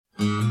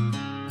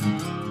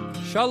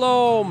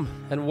Shalom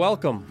and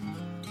welcome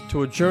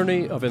to a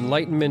journey of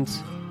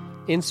enlightenment,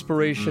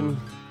 inspiration,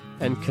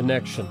 and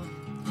connection.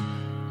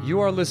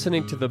 You are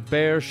listening to the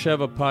Be'er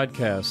Sheva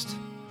podcast,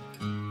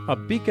 a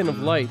beacon of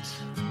light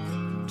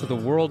to the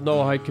World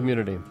Noahide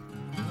community.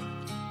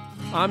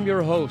 I'm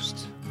your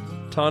host,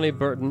 Tani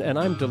Burton, and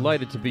I'm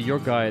delighted to be your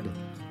guide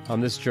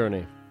on this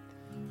journey,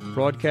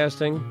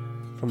 broadcasting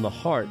from the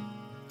heart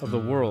of the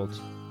world,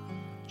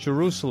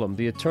 Jerusalem,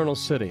 the eternal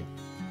city.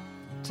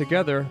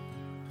 Together,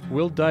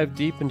 we'll dive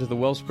deep into the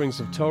wellsprings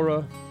of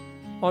Torah,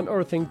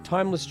 unearthing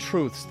timeless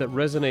truths that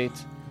resonate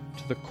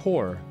to the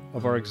core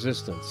of our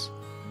existence.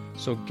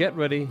 So get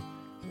ready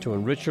to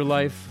enrich your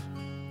life,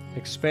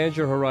 expand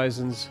your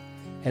horizons,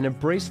 and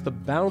embrace the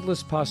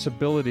boundless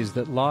possibilities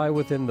that lie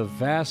within the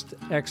vast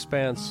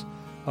expanse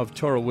of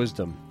Torah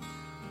wisdom.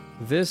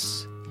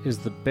 This is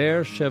the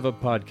Be'er Sheva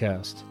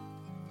podcast.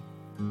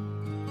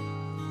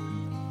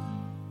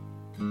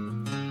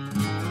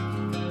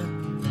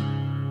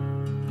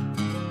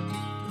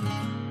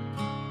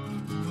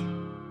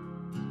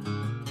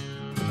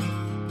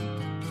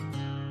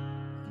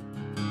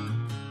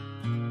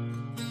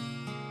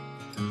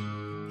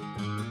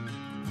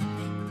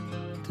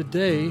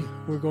 Today,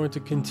 we're going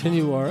to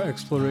continue our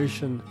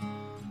exploration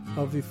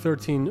of the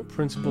 13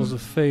 principles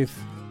of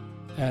faith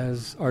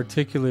as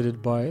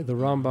articulated by the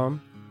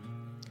Rambam.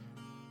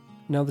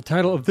 Now, the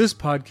title of this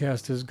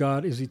podcast is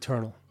God is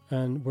Eternal,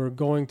 and we're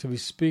going to be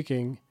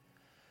speaking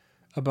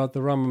about the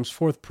Rambam's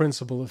fourth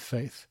principle of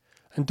faith.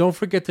 And don't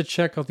forget to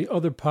check out the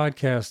other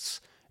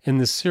podcasts in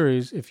this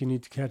series if you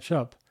need to catch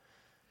up.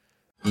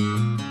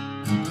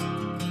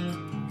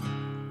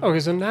 Okay,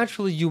 so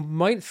naturally you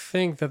might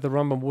think that the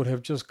Rambam would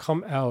have just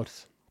come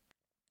out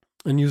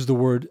and used the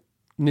word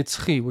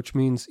nitzchi, which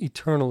means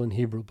eternal in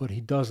Hebrew, but he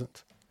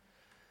doesn't.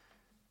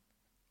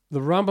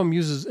 The Rambam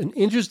uses an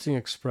interesting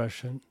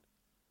expression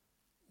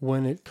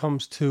when it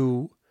comes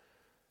to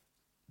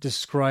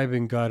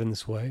describing God in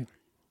this way,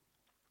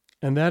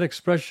 and that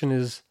expression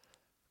is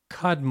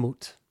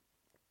kadmut.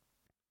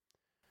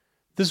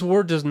 This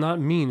word does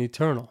not mean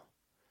eternal.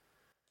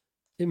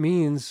 It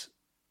means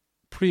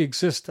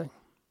preexisting.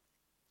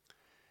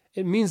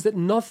 It means that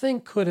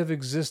nothing could have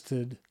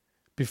existed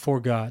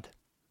before God.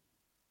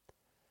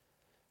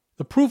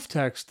 The proof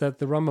text that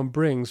the Rambam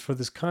brings for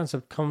this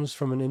concept comes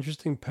from an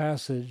interesting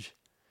passage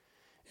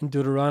in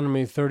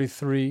Deuteronomy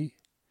 33,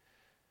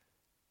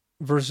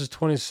 verses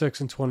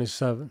 26 and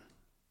 27.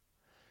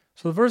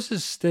 So the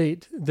verses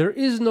state, "There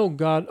is no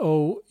God,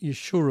 O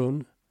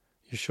Yeshurun."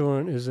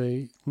 Yeshurun is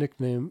a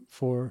nickname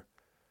for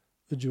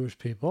the Jewish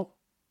people.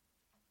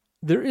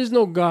 "There is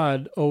no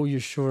God, O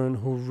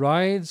Yeshurun, who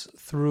rides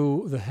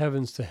through the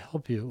heavens to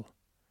help you,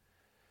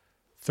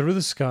 through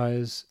the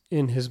skies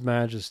in his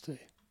majesty."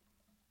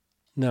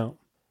 Now,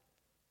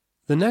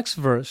 the next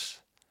verse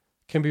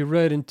can be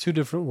read in two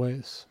different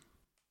ways.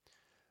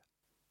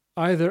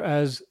 Either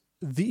as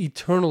the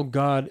eternal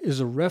God is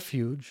a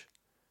refuge,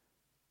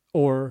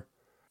 or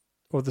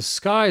the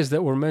skies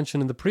that were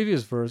mentioned in the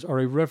previous verse are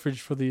a refuge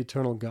for the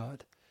eternal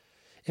God.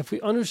 If we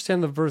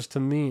understand the verse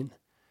to mean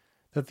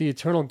that the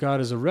eternal God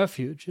is a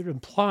refuge, it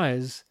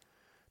implies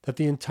that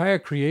the entire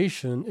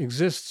creation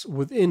exists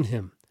within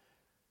him.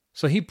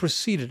 So he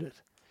preceded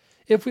it.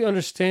 If we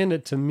understand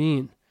it to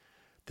mean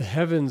the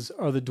heavens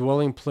are the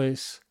dwelling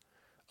place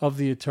of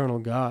the eternal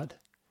God,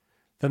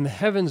 then the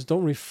heavens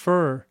don't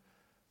refer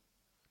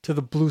to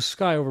the blue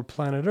sky over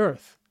planet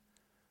Earth,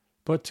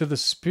 but to the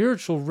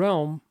spiritual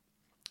realm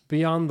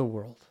beyond the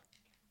world.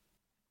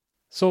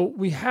 So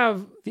we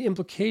have the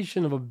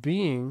implication of a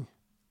being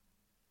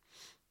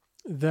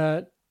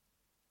that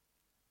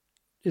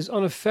is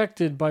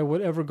unaffected by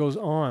whatever goes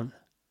on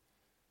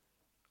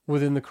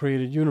within the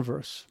created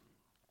universe.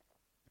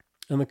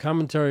 And the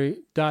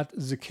commentary Dat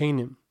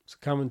Zikanim, it's a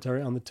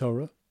commentary on the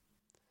Torah,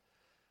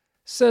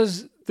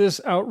 says this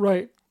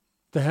outright.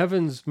 The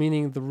heavens,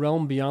 meaning the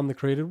realm beyond the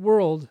created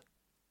world,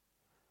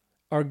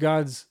 are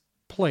God's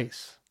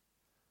place.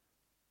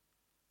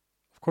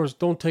 Of course,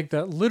 don't take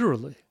that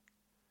literally.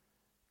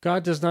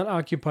 God does not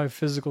occupy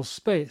physical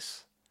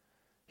space.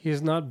 He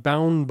is not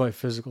bound by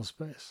physical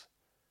space.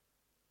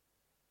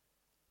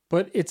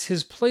 But it's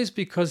his place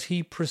because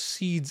he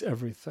precedes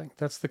everything.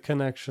 That's the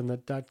connection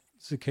that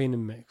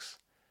Zikanim makes.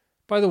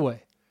 By the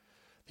way,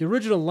 the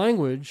original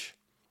language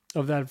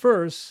of that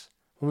verse,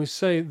 when we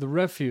say the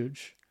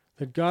refuge,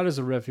 that God is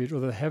a refuge, or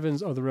the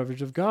heavens are the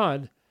refuge of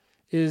God,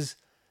 is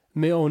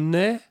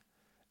me'oneh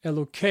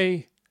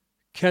elokei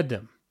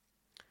kedem.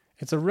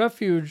 It's a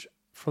refuge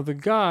for the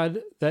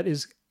God that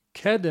is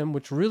kedem,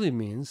 which really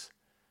means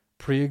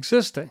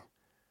pre-existing.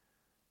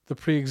 The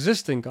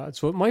pre-existing God.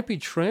 So it might be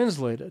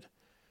translated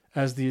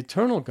as the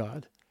eternal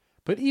God,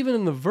 but even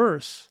in the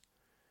verse,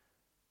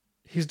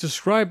 he's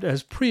described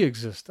as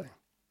pre-existing.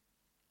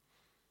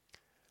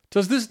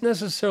 Does this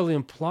necessarily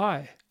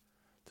imply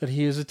that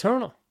he is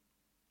eternal?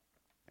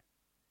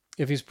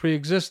 If he's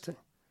pre-existing?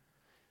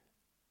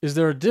 Is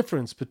there a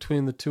difference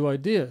between the two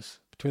ideas,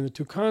 between the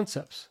two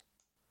concepts?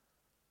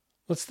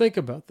 Let's think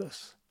about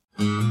this.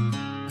 So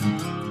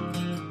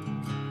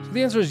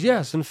The answer is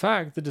yes. In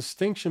fact, the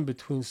distinction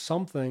between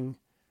something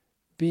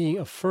being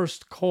a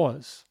first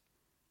cause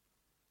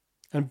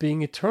and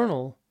being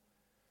eternal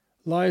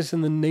lies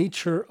in the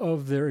nature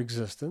of their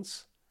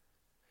existence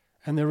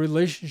and their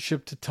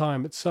relationship to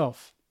time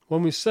itself.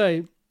 When we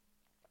say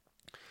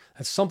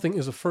that something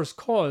is a first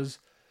cause,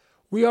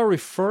 we are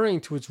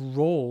referring to its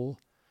role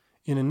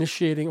in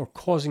initiating or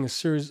causing a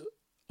series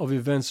of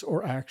events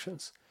or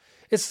actions.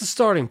 It's the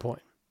starting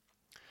point,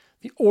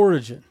 the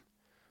origin,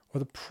 or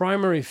the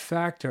primary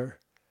factor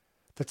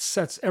that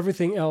sets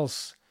everything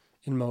else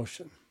in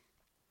motion.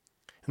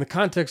 In the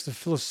context of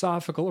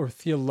philosophical or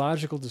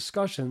theological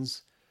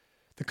discussions,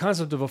 the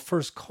concept of a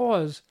first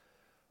cause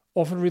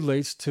often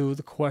relates to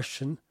the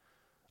question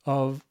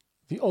of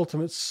the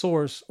ultimate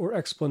source or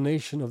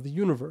explanation of the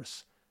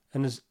universe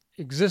and its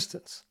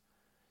existence.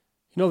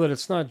 You know that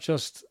it's not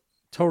just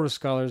Torah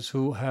scholars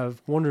who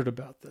have wondered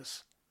about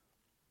this.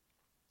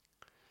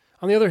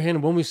 On the other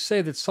hand, when we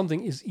say that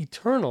something is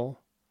eternal,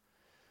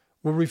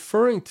 we're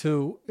referring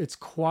to its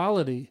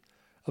quality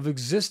of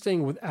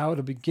existing without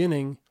a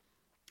beginning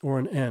or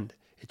an end.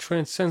 It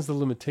transcends the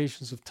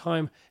limitations of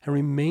time and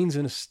remains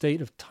in a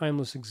state of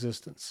timeless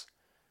existence.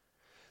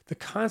 The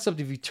concept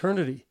of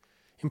eternity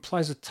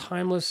implies a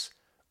timeless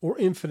or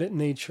infinite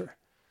nature,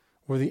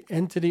 where the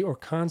entity or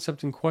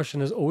concept in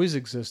question has always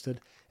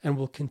existed and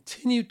will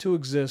continue to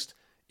exist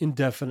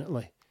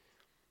indefinitely.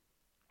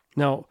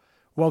 Now,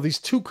 while these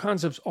two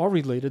concepts are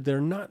related,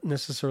 they're not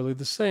necessarily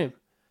the same.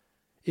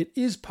 It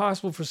is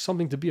possible for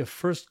something to be a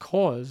first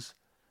cause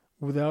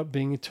without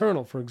being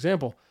eternal. For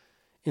example,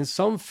 in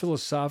some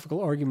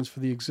philosophical arguments for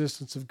the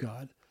existence of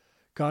God,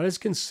 God is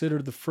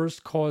considered the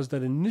first cause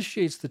that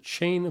initiates the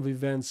chain of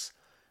events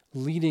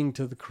leading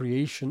to the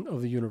creation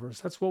of the universe.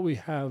 That's what we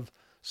have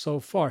so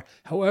far.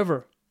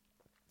 However,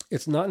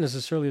 it's not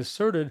necessarily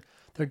asserted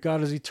that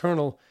God is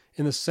eternal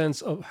in the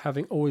sense of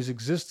having always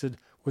existed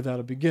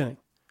without a beginning,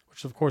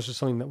 which of course is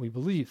something that we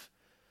believe.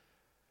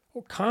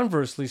 Or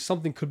conversely,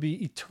 something could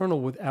be eternal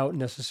without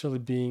necessarily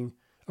being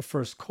a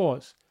first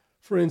cause.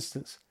 For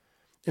instance,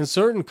 in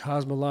certain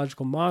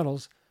cosmological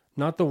models,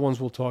 not the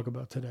ones we'll talk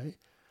about today,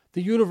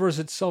 the universe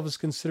itself is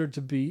considered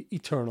to be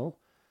eternal,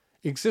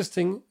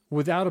 existing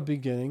without a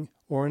beginning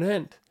or an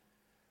end.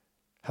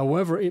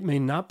 However, it may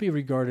not be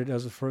regarded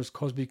as a first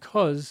cause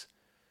because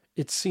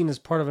it's seen as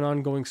part of an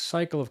ongoing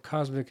cycle of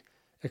cosmic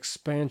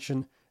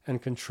expansion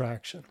and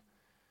contraction.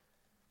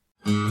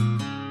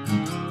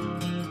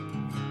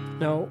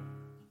 Now,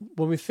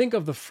 when we think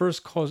of the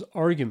first cause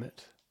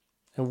argument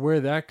and where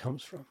that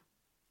comes from,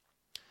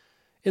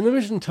 in the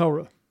Mishnah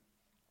Torah,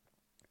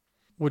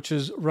 which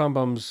is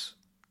Rambam's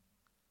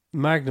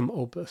magnum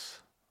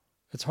opus,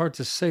 it's hard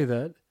to say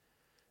that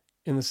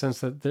in the sense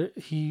that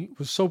he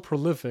was so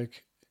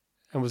prolific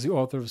and was the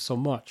author of so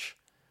much.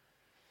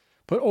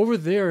 But over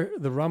there,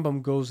 the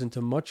Rambam goes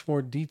into much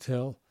more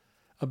detail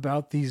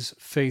about these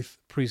faith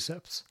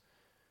precepts.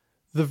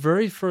 The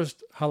very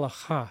first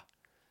halakha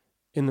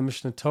in the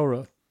Mishnah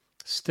Torah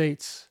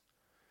states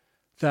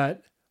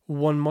that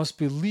one must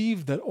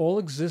believe that all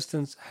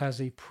existence has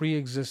a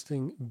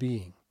pre-existing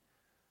being.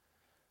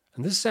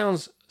 And this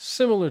sounds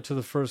similar to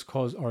the first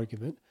cause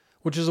argument,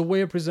 which is a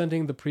way of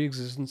presenting the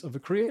pre-existence of a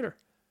creator.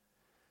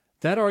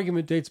 That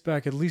argument dates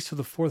back at least to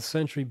the 4th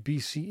century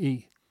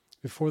BCE,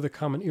 before the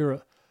Common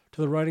Era,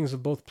 to the writings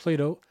of both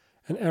Plato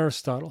and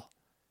Aristotle.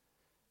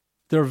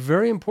 There are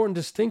very important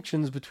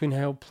distinctions between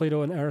how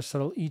Plato and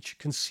Aristotle each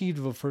conceived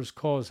of a first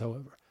cause,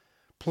 however.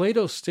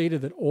 Plato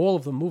stated that all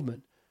of the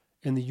movement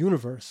in the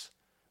universe,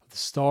 of the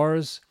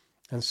stars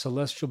and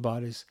celestial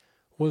bodies,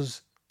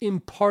 was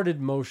imparted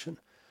motion.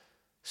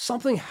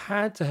 Something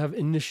had to have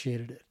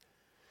initiated it.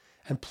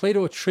 And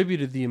Plato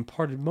attributed the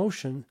imparted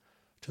motion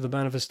to the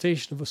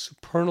manifestation of a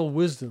supernal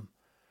wisdom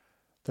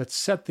that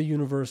set the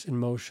universe in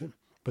motion.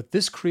 But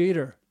this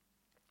creator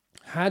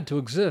had to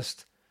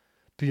exist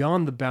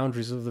beyond the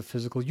boundaries of the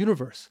physical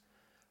universe.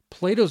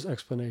 Plato's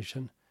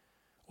explanation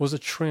was a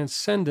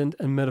transcendent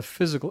and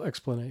metaphysical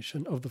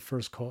explanation of the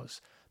first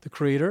cause. The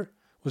creator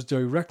was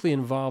directly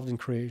involved in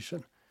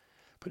creation.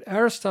 But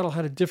Aristotle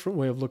had a different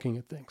way of looking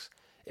at things.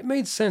 It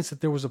made sense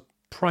that there was a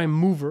prime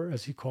mover,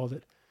 as he called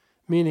it,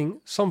 meaning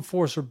some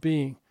force or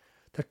being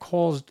that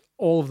caused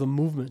all of the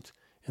movement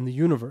in the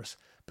universe.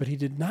 But he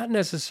did not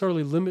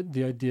necessarily limit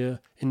the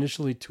idea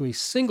initially to a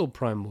single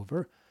prime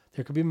mover.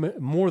 There could be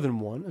more than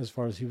one, as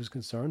far as he was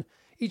concerned,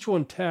 each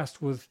one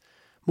tasked with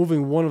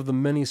moving one of the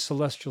many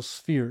celestial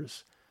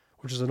spheres,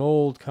 which is an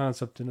old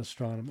concept in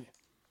astronomy.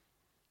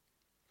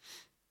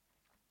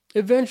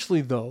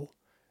 Eventually, though,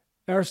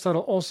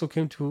 Aristotle also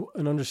came to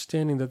an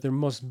understanding that there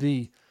must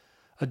be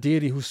a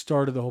deity who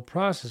started the whole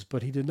process,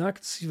 but he did not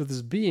conceive of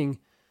this being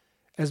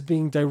as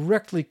being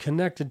directly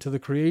connected to the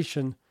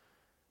creation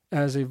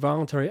as a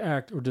voluntary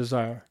act or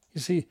desire. You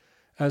see,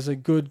 as a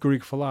good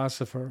Greek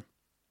philosopher,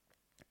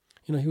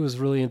 he was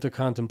really into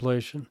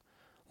contemplation,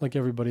 like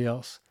everybody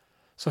else.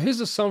 So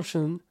his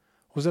assumption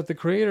was that the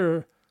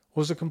creator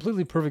was a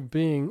completely perfect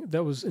being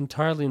that was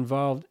entirely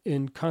involved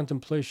in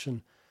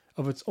contemplation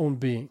of its own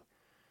being.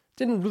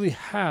 Didn't really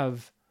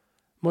have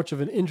much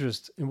of an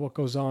interest in what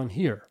goes on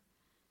here.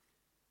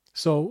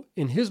 So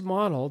in his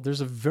model,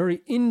 there's a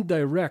very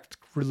indirect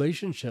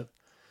relationship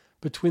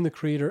between the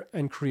creator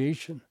and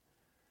creation.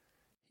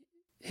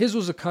 His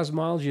was a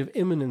cosmology of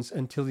immanence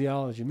and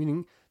teleology,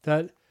 meaning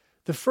that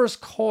the first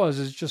cause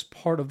is just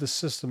part of the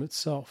system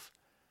itself.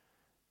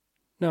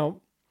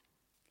 Now,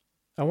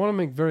 I want to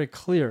make very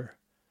clear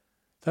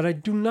that I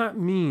do not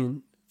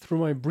mean, through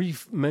my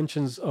brief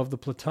mentions of the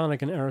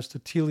Platonic and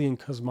Aristotelian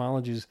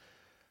cosmologies,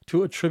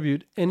 to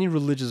attribute any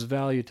religious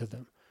value to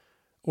them,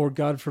 or,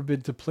 God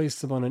forbid, to place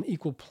them on an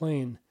equal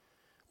plane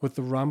with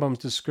the Rambam's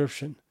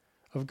description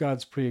of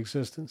God's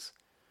preexistence,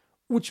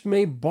 which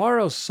may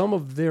borrow some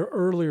of their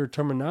earlier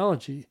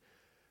terminology,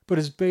 but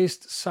is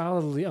based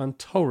solidly on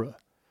Torah,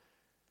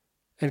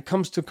 and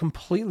comes to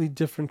completely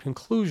different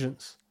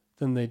conclusions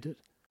than they did.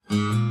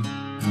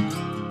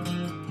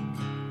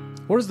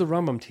 What does the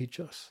Rambam teach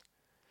us?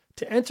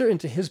 To enter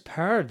into his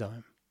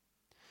paradigm,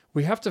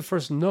 we have to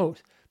first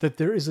note that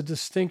there is a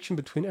distinction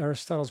between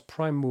Aristotle's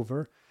prime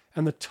mover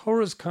and the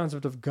Torah's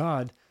concept of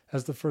God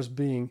as the first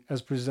being,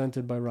 as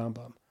presented by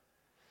Rambam.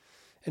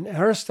 In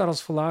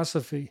Aristotle's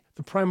philosophy,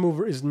 the prime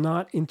mover is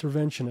not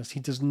interventionist. He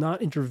does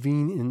not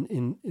intervene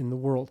in the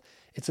world.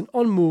 It's an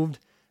unmoved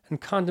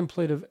and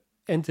contemplative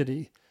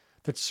entity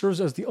that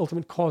serves as the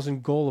ultimate cause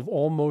and goal of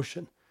all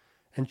motion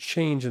and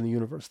change in the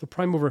universe. The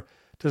prime mover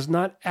does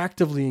not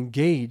actively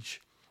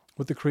engage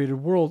with the created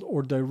world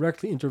or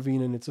directly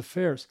intervene in its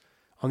affairs.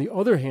 On the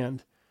other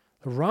hand,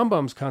 the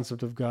Rambam's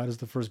concept of God as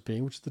the first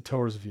being, which is the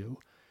Torah's view,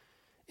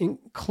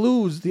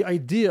 includes the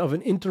idea of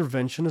an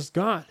interventionist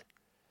God.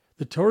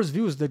 The Torah's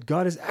view is that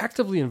God is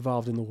actively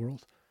involved in the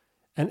world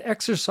and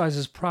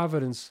exercises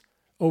providence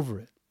over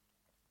it.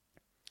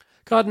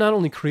 God not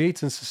only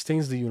creates and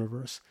sustains the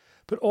universe,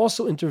 but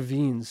also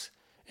intervenes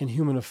in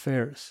human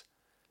affairs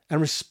and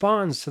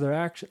responds to their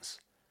actions.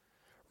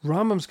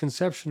 Rambam's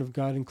conception of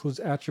God includes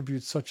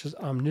attributes such as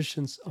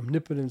omniscience,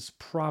 omnipotence,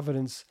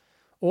 providence,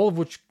 all of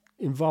which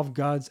involve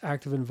God's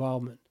active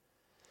involvement.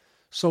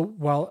 So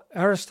while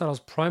Aristotle's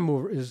prime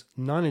mover is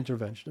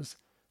non-interventionist,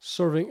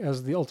 serving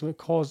as the ultimate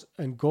cause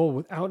and goal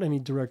without any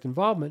direct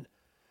involvement,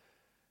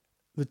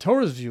 the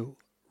Torah's view,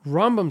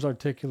 Rambam's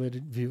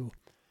articulated view,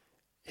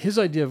 his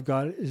idea of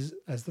God is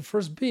as the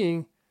first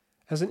being,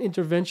 as an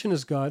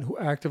interventionist God who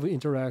actively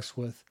interacts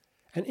with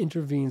and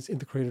intervenes in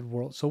the created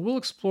world. So we'll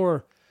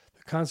explore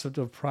the concept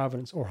of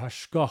providence or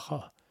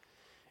hashgacha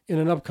in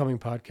an upcoming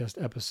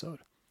podcast episode.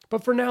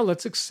 But for now,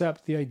 let's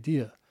accept the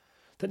idea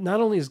that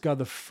not only is God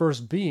the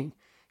first being,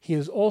 he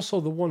is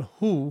also the one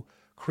who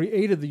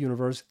created the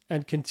universe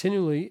and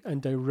continually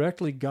and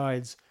directly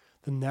guides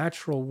the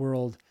natural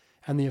world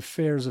and the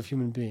affairs of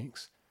human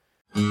beings.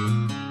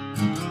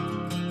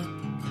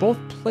 Both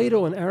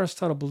Plato and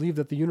Aristotle believed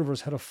that the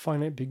universe had a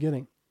finite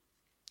beginning,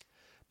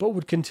 but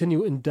would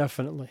continue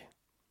indefinitely.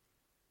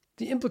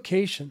 The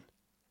implication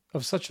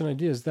of such an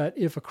idea is that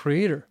if a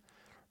creator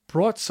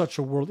brought such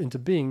a world into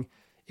being,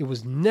 it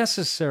was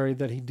necessary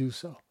that he do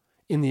so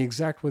in the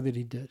exact way that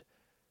he did.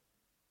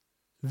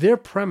 Their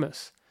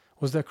premise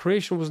was that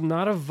creation was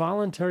not a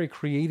voluntary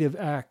creative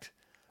act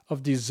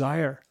of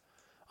desire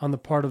on the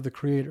part of the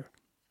creator.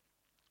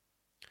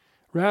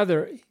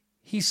 Rather,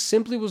 he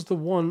simply was the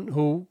one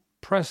who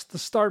pressed the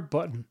start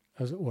button,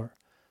 as it were.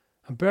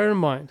 And bear in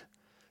mind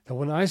that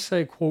when I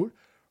say, quote,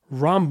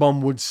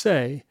 Rambam would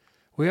say,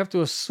 we have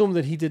to assume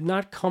that he did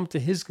not come to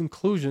his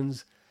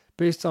conclusions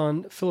based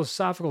on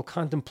philosophical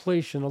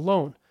contemplation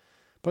alone,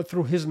 but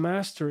through his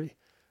mastery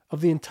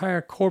of the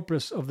entire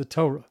corpus of the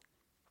Torah.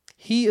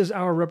 He is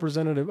our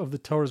representative of the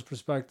Torah's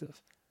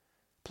perspective.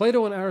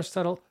 Plato and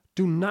Aristotle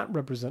do not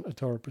represent a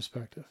Torah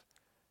perspective.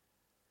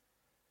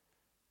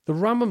 The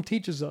Rambam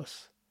teaches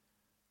us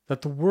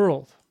that the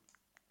world,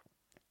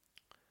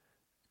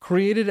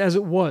 created as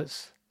it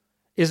was,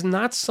 is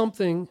not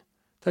something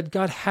that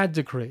God had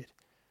to create.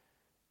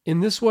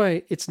 In this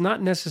way, it's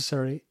not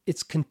necessary,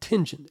 it's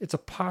contingent, it's a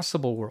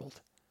possible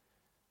world.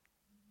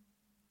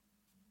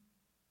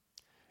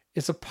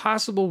 It's a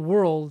possible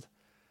world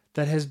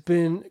that has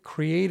been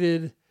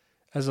created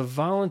as a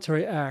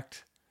voluntary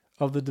act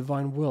of the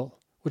divine will,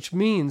 which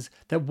means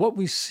that what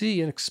we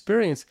see and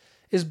experience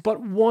is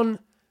but one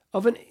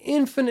of an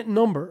infinite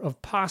number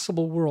of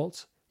possible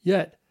worlds.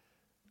 Yet,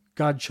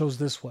 God chose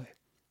this way.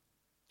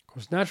 Of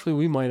course, naturally,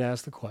 we might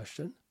ask the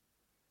question,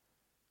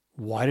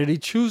 why did he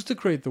choose to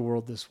create the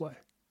world this way?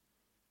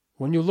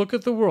 When you look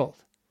at the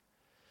world,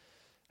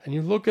 and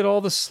you look at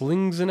all the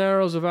slings and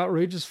arrows of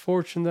outrageous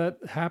fortune that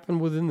happen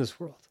within this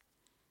world,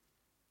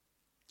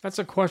 that's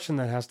a question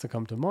that has to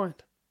come to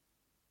mind.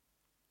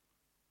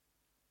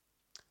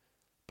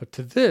 But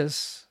to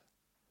this,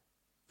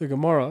 the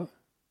Gemara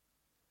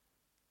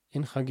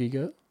in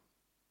Chagiga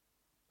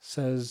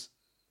says,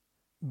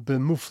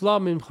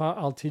 B'mufla mimcha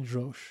al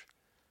tidrosh,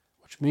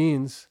 which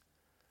means,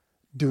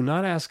 do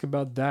not ask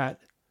about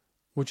that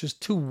which is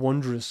too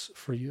wondrous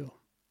for you.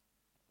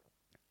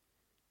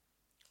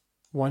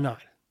 Why not?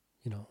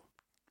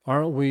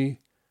 Aren't we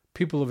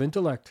people of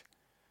intellect?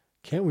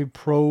 Can't we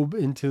probe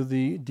into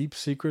the deep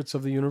secrets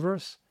of the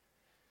universe?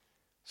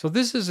 So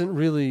this isn't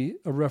really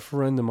a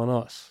referendum on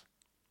us.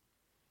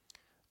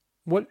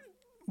 What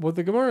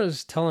the Gemara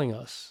is telling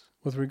us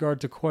with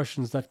regard to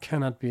questions that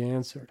cannot be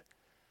answered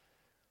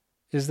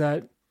is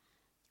that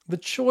the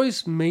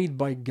choice made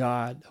by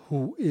God,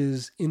 who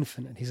is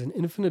infinite, he's an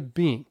infinite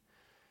being,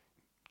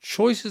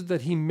 choices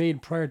that he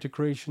made prior to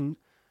creation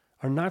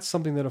are not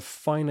something that a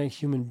finite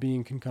human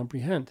being can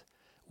comprehend.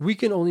 We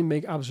can only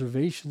make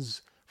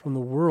observations from the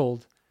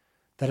world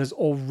that has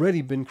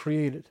already been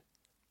created.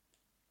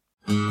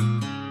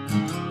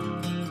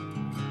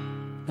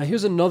 Now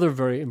here's another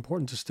very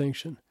important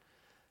distinction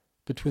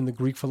between the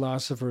Greek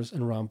philosophers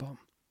and Rambam.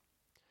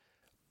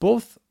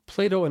 Both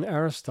Plato and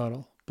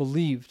Aristotle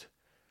believed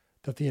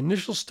that the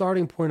initial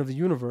starting point of the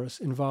universe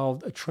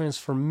involved a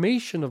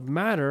transformation of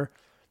matter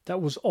that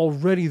was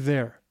already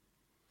there.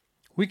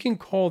 We can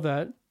call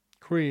that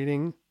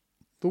creating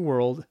the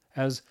world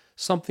as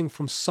something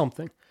from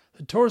something.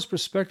 The Torah's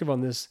perspective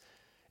on this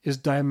is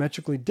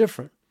diametrically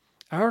different.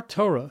 Our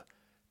Torah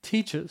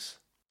teaches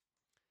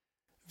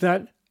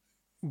that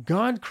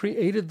God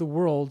created the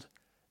world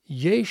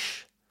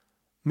yesh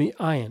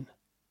mi'ayin,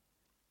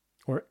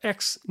 or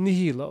ex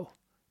nihilo,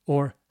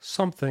 or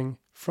something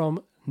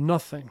from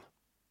nothing.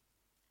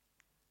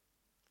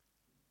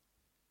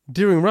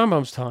 During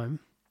Rambam's time,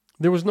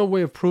 there was no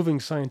way of proving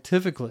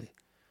scientifically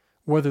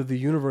whether the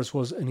universe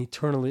was an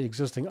eternally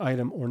existing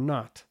item or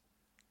not.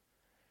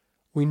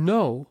 We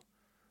know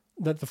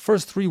that the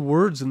first three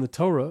words in the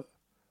Torah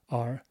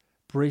are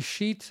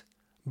Breshit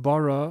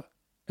bara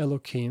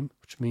Elokim,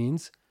 which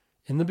means,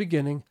 in the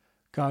beginning,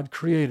 God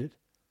created.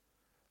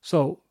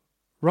 So,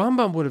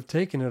 Rambam would have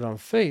taken it on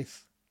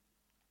faith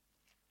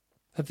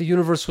that the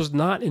universe was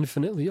not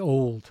infinitely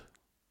old,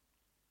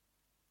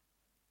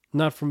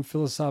 not from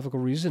philosophical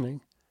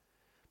reasoning,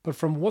 but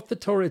from what the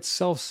Torah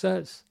itself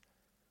says.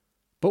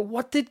 But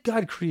what did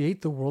God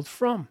create the world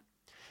from?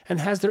 And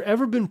has there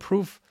ever been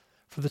proof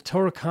for the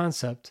Torah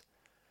concept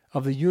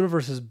of the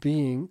universe's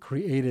being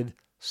created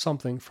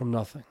something from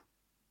nothing?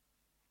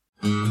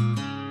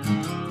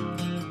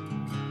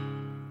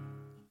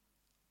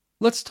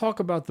 Let's talk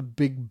about the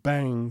Big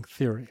Bang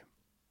theory,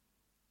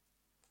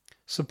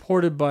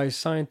 supported by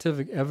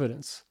scientific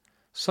evidence,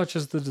 such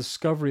as the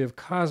discovery of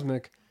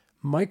cosmic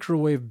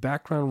microwave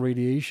background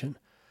radiation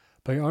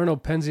by Arno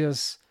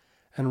Penzias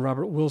and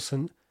Robert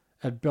Wilson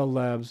at Bell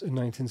Labs in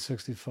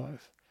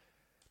 1965.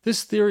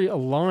 This theory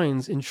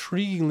aligns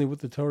intriguingly with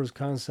the Torah's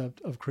concept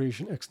of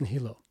creation ex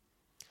nihilo.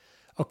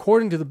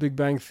 According to the Big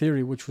Bang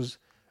theory, which was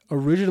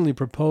originally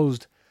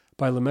proposed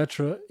by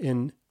Lemaitre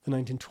in the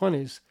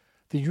 1920s,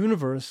 the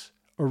universe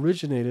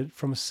originated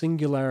from a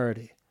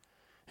singularity,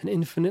 an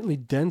infinitely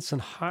dense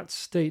and hot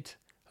state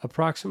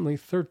approximately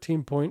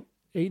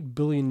 13.8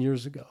 billion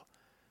years ago.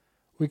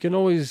 We can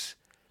always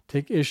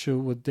take issue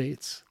with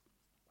dates,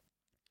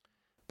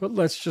 but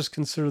let's just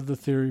consider the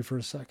theory for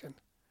a second.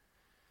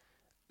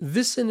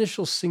 This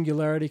initial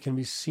singularity can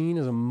be seen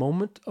as a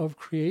moment of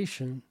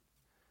creation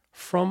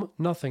from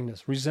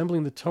nothingness,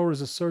 resembling the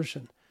Torah's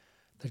assertion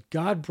that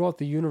God brought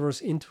the universe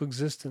into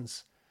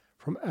existence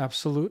from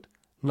absolute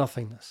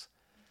nothingness.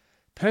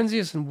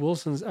 Penzias and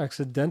Wilson's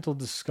accidental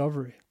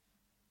discovery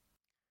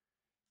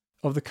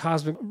of the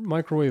cosmic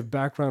microwave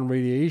background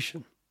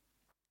radiation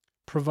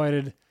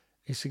provided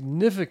a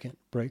significant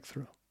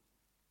breakthrough.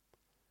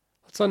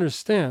 Let's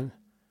understand,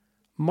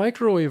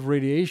 microwave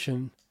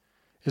radiation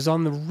is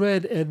on the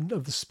red end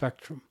of the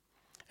spectrum,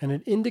 and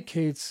it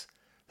indicates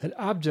that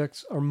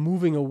objects are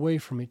moving away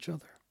from each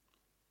other.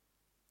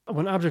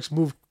 When objects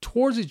move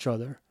towards each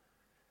other,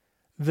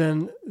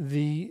 then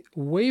the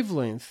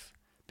wavelength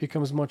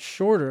becomes much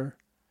shorter,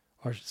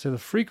 or I should say the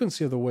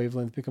frequency of the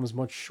wavelength becomes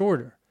much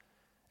shorter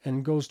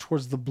and goes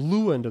towards the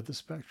blue end of the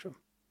spectrum.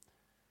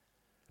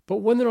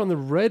 But when they're on the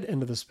red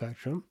end of the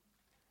spectrum,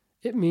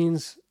 it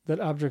means that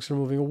objects are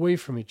moving away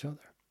from each other.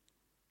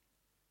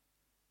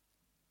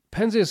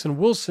 Penzias and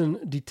Wilson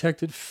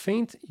detected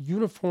faint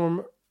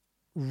uniform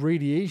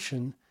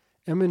radiation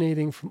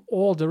emanating from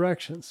all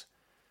directions,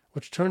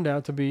 which turned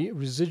out to be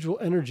residual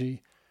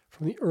energy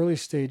from the early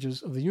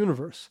stages of the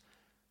universe.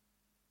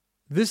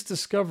 This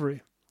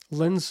discovery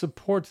lends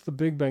support to the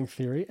Big Bang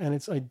theory and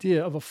its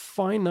idea of a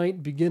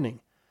finite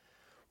beginning,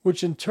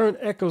 which in turn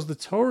echoes the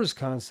Torah's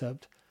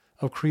concept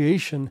of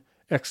creation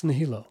ex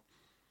nihilo.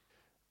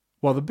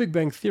 While the Big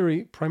Bang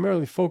theory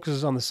primarily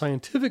focuses on the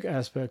scientific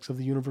aspects of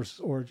the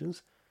universe's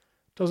origins,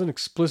 doesn't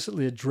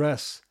explicitly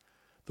address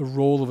the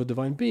role of a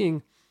divine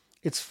being,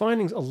 its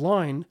findings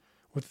align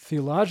with the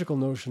theological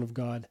notion of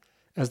God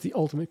as the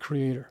ultimate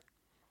creator.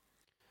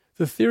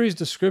 The theory's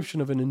description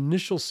of an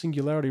initial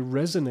singularity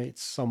resonates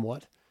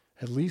somewhat,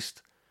 at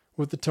least,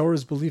 with the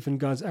Torah's belief in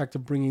God's act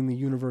of bringing the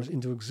universe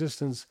into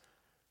existence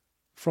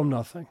from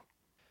nothing.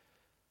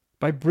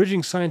 By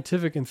bridging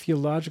scientific and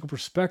theological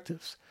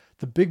perspectives,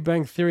 the Big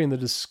Bang theory and the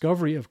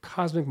discovery of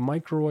cosmic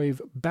microwave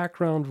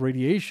background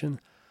radiation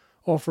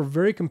offer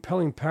very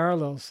compelling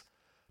parallels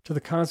to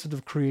the concept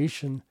of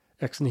creation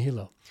ex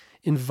nihilo,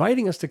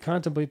 inviting us to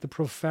contemplate the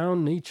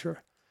profound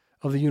nature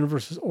of the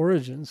universe's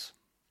origins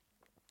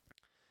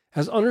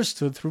as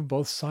understood through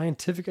both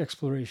scientific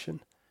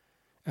exploration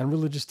and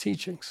religious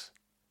teachings.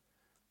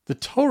 The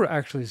Torah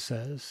actually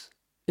says,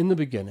 in the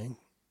beginning,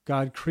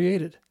 God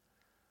created.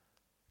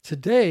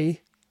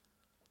 Today,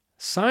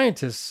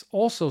 scientists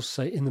also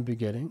say in the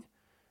beginning.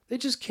 They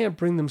just can't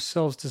bring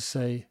themselves to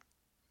say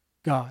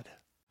God.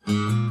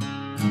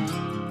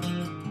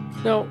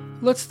 Now,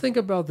 let's think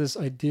about this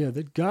idea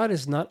that God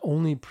is not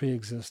only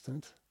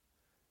pre-existent,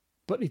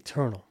 but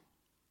eternal.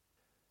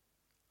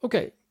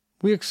 Okay,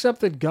 we accept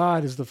that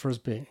God is the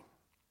first being,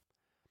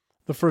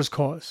 the first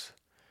cause.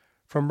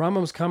 From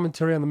Rambam's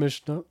commentary on the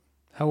Mishnah,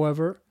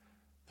 however,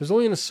 there's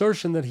only an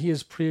assertion that he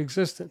is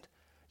pre-existent.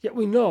 Yet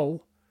we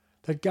know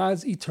that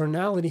God's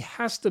eternality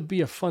has to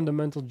be a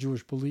fundamental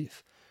Jewish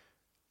belief.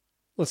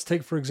 Let's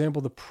take, for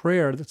example, the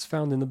prayer that's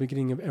found in the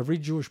beginning of every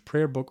Jewish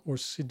prayer book or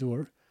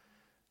siddur,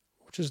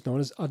 which is known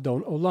as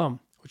Adon Olam,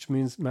 which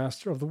means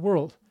master of the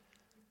world.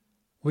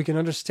 We can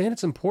understand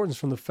its importance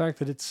from the fact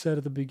that it's said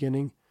at the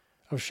beginning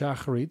of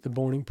Shacharit, the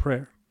morning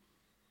prayer.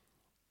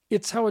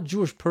 It's how a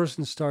Jewish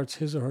person starts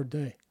his or her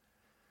day.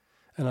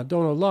 And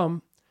Adon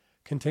Olam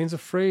contains a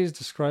phrase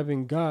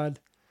describing God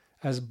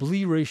as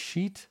bli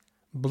reshit,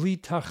 bli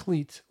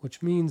tachlit,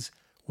 which means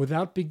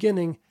without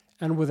beginning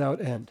and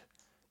without end.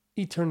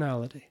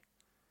 Eternality.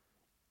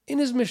 In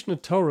his Mishnah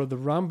Torah, the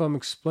Rambam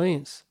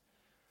explains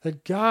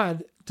that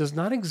God does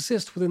not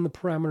exist within the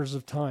parameters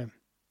of time.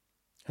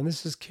 And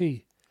this is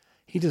key.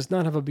 He does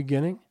not have a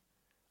beginning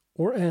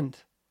or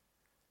end.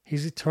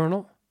 He's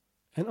eternal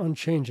and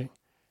unchanging.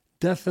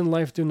 Death and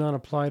life do not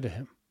apply to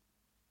him.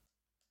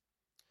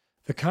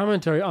 The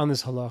commentary on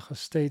this halacha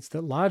states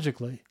that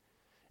logically,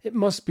 it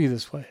must be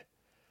this way.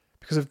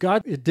 Because if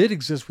God did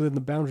exist within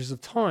the boundaries of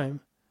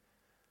time,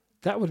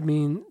 that would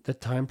mean that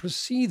time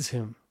precedes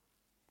him,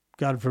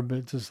 God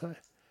forbid to say.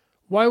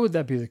 Why would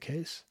that be the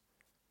case?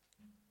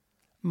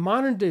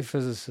 Modern-day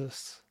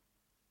physicists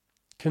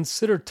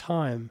consider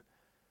time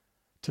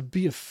to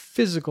be a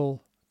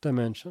physical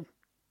dimension.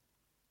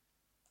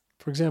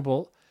 For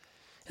example,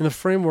 in the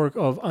framework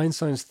of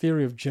Einstein's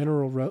theory of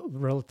general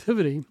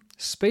relativity,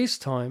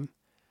 space-time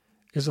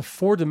is a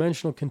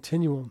four-dimensional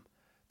continuum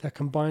that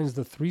combines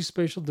the three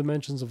spatial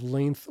dimensions of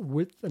length,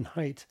 width, and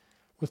height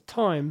with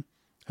time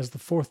as the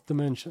fourth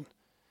dimension.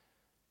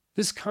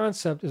 This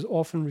concept is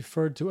often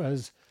referred to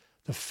as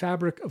the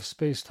fabric of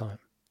space-time.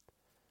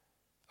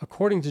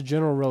 According to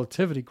general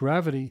relativity,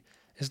 gravity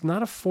is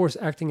not a force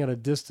acting at a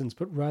distance,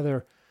 but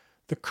rather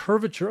the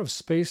curvature of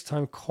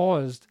space-time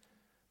caused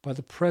by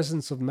the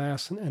presence of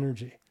mass and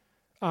energy.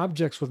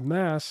 Objects with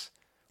mass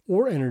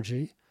or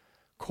energy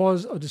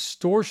cause a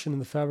distortion in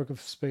the fabric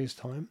of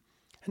space-time,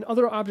 and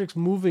other objects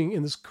moving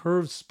in this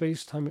curved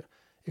space-time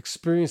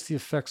experience the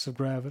effects of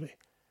gravity.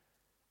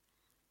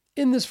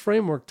 In this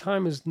framework,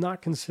 time is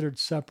not considered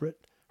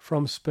separate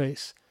from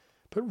space,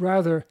 but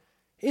rather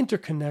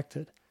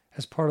interconnected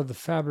as part of the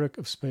fabric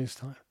of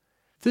space-time.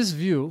 This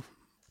view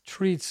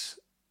treats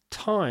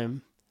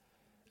time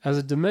as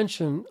a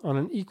dimension on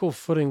an equal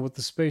footing with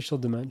the spatial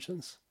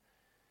dimensions,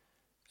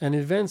 and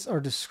events are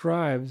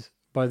described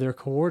by their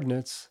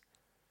coordinates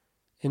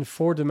in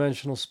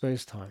four-dimensional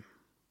space-time.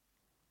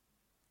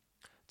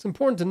 It's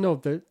important to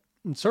note that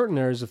in certain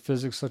areas of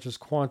physics, such as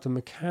quantum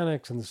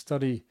mechanics and the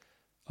study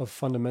of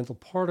fundamental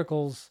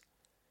particles,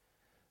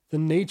 the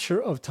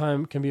nature of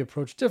time can be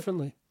approached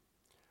differently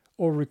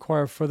or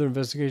require further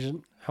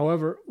investigation.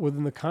 However,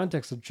 within the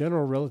context of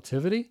general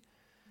relativity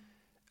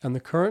and the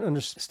current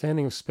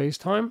understanding of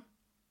space-time,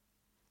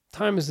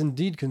 time is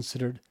indeed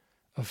considered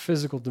a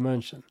physical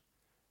dimension.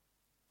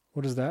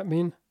 What does that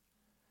mean?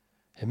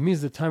 It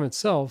means that time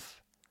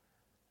itself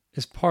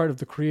is part of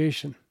the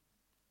creation.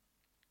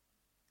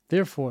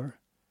 Therefore,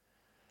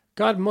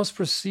 God must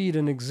proceed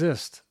and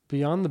exist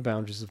beyond the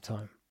boundaries of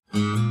time.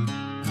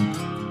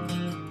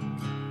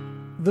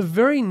 The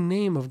very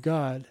name of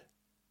God,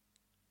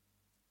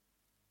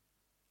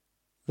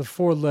 the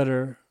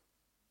four-letter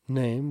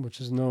name,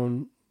 which is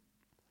known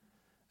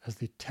as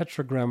the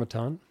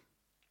tetragrammaton.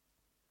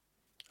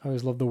 I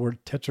always love the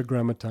word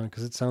tetragrammaton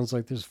because it sounds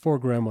like there's four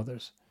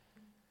grandmothers.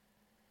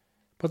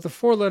 But the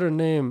four-letter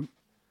name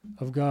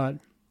of God,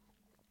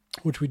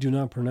 which we do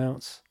not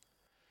pronounce,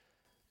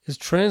 is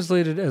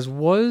translated as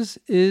was,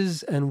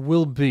 is, and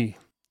will be.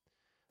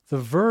 The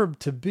verb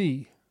to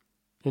be,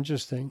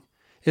 interesting,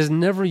 is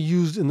never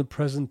used in the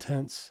present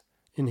tense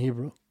in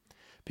Hebrew,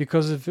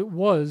 because if it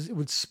was, it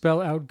would spell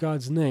out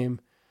God's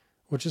name,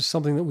 which is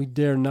something that we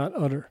dare not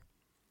utter.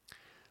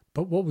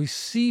 But what we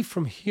see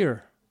from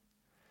here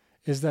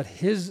is that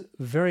his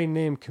very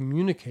name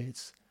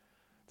communicates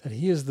that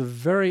he is the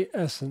very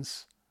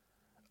essence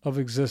of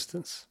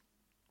existence.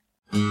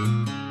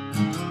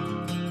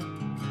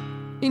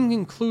 In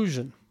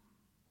conclusion,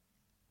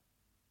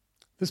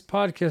 this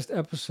podcast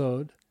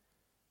episode,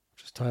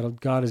 which is titled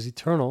God is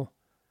Eternal,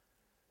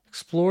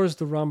 explores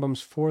the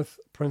Rambam's fourth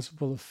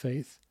principle of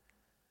faith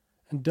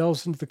and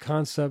delves into the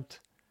concept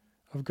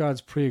of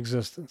God's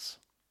preexistence.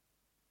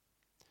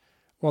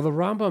 While the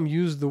Rambam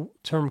used the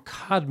term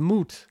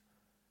kadmut,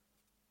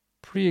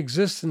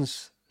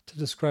 preexistence, to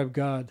describe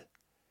God,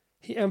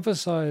 he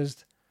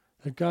emphasized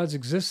that God's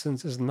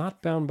existence is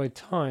not bound by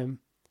time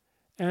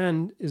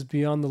and is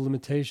beyond the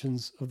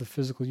limitations of the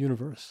physical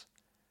universe.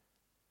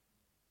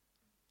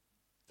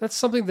 That's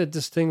something that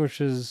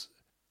distinguishes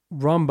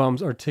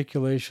Rambam's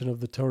articulation of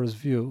the Torah's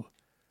view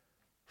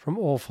from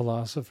all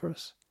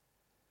philosophers.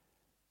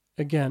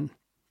 Again,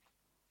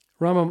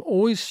 Rambam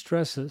always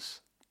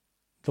stresses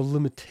the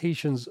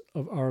limitations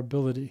of our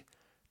ability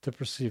to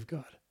perceive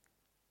God.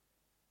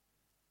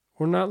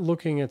 We're not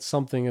looking at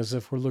something as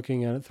if we're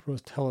looking at it through a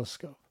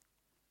telescope.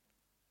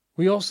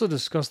 We also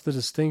discussed the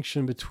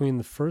distinction between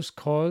the first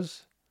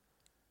cause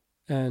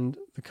and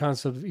the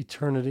concept of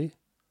eternity,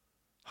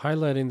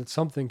 highlighting that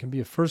something can be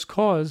a first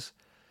cause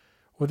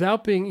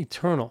without being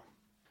eternal,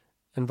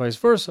 and vice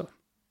versa.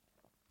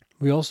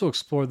 We also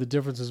explored the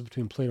differences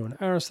between Plato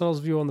and Aristotle's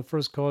view on the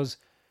first cause,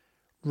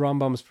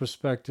 Rambam's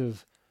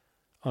perspective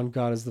on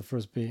God as the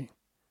first being.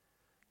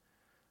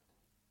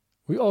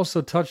 We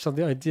also touched on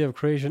the idea of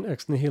creation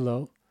ex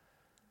nihilo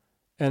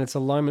and its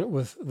alignment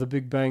with the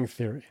Big Bang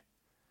Theory,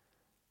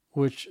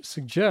 which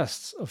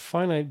suggests a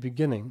finite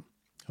beginning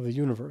of the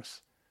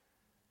universe.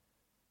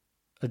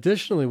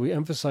 Additionally, we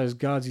emphasize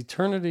God's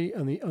eternity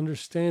and the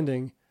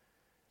understanding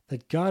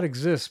that God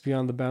exists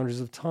beyond the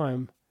boundaries of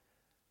time,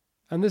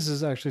 and this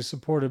is actually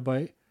supported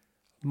by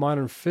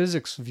modern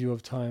physics' view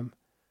of time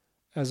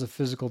as a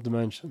physical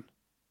dimension.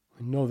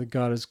 We know that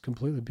God is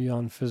completely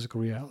beyond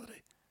physical reality.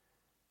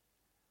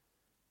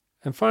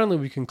 And finally,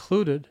 we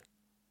concluded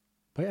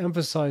by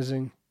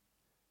emphasizing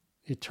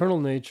the eternal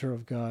nature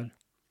of God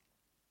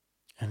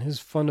and his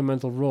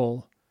fundamental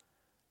role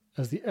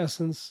as the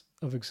essence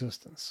of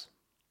existence.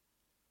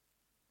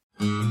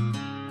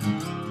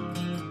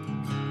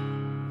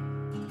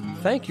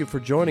 Thank you for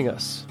joining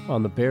us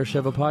on the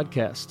Be'er-Sheva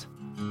podcast.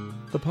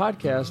 The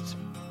podcast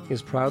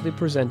is proudly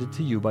presented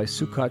to you by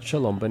Sukkot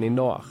Shalom B'nai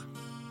Noach.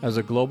 As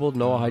a global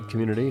Noahide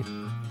community,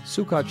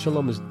 Sukkot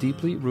Shalom is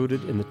deeply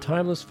rooted in the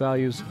timeless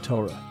values of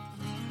Torah.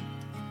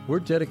 We're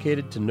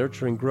dedicated to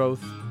nurturing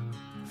growth,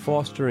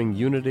 fostering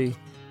unity,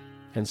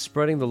 and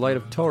spreading the light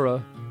of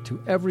Torah to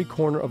every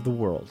corner of the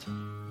world.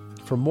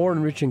 For more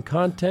enriching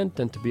content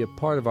and to be a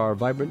part of our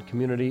vibrant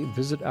community,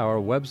 visit our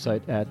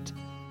website at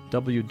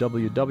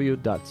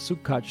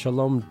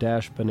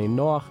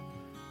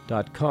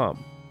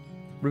www.sukkotshalom-b'nainoach.com.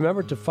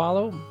 Remember to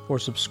follow or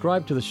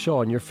subscribe to the show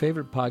on your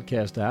favorite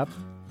podcast app,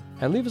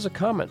 and leave us a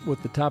comment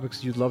with the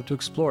topics you'd love to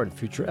explore in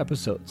future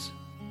episodes.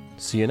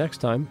 See you next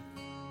time.